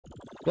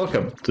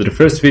Welcome to the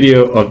first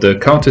video of the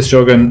Countess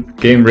Shogun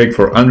game rig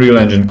for Unreal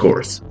Engine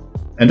course.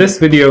 And this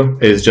video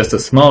is just a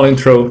small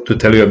intro to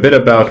tell you a bit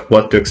about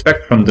what to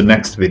expect from the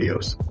next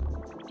videos.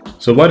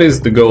 So what is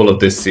the goal of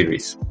this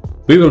series?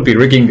 We will be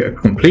rigging a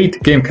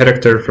complete game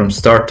character from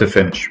start to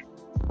finish.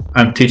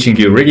 I'm teaching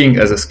you rigging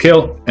as a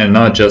skill and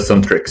not just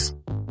some tricks.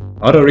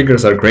 Auto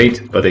riggers are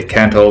great, but they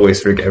can't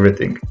always rig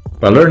everything.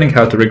 By learning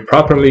how to rig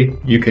properly,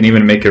 you can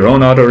even make your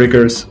own auto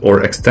riggers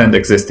or extend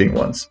existing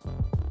ones.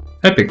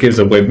 Epic gives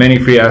away many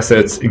free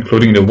assets,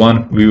 including the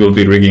one we will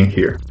be rigging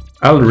here.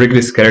 I'll rig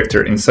this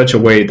character in such a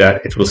way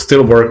that it will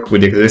still work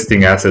with the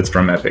existing assets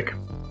from Epic.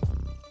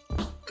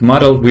 The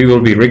model we will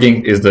be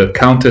rigging is the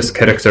Countess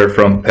character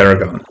from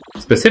Paragon,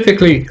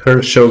 specifically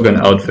her Shogun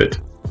outfit.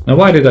 Now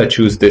why did I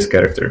choose this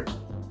character?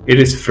 It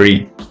is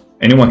free.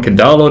 Anyone can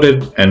download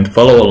it and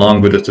follow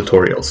along with the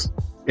tutorials.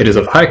 It is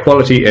of high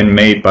quality and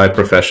made by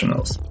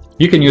professionals.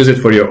 You can use it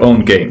for your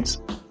own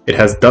games. It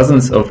has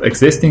dozens of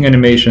existing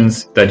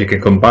animations that you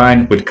can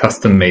combine with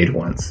custom-made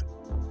ones.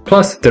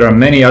 Plus, there are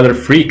many other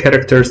free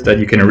characters that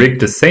you can rig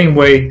the same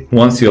way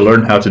once you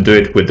learn how to do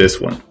it with this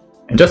one.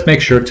 And just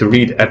make sure to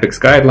read Epic's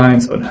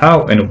guidelines on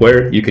how and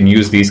where you can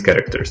use these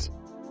characters.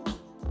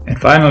 And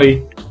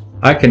finally,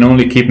 I can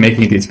only keep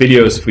making these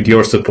videos with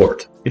your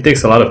support. It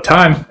takes a lot of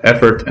time,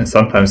 effort, and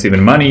sometimes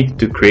even money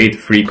to create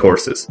free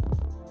courses.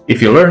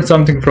 If you learn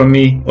something from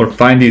me or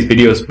find these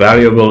videos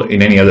valuable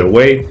in any other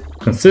way,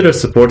 consider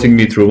supporting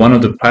me through one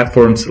of the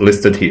platforms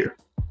listed here.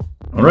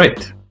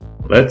 Alright,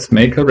 let's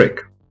make a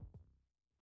rig.